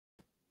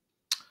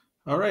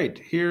All right,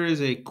 here is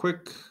a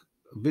quick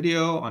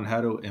video on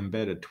how to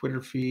embed a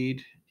Twitter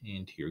feed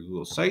into your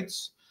Google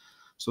Sites.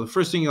 So the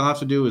first thing you'll have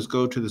to do is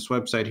go to this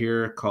website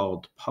here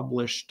called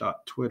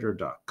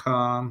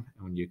publish.twitter.com.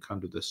 And when you come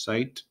to the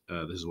site,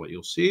 this is what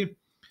you'll see.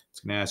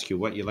 It's going to ask you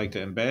what you'd like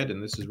to embed,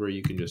 and this is where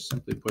you can just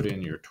simply put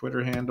in your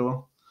Twitter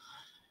handle,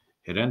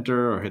 hit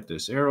enter or hit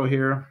this arrow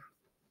here,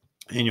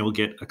 and you'll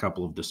get a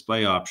couple of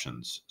display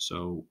options.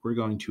 So we're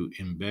going to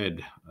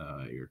embed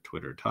your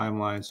Twitter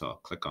timeline. So I'll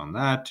click on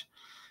that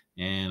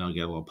and I'll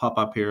get a little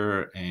pop-up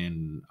here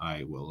and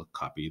I will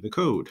copy the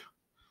code.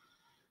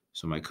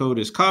 So my code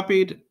is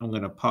copied. I'm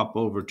going to pop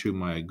over to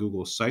my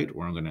Google site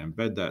where I'm going to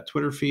embed that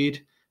Twitter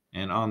feed.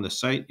 And on the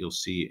site, you'll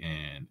see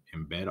an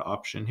embed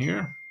option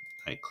here.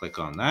 I click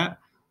on that,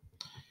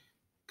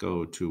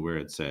 go to where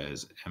it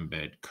says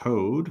embed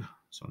code.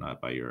 So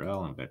not by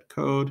URL, embed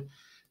code,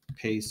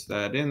 paste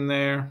that in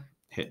there,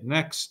 hit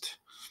next.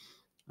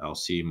 I'll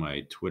see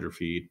my Twitter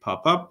feed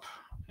pop up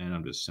and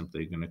I'm just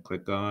simply going to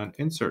click on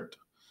insert.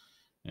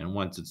 And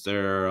once it's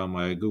there on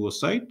my Google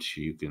site,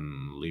 you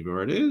can leave it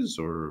where it is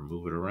or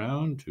move it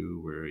around to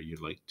where you'd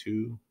like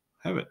to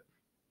have it.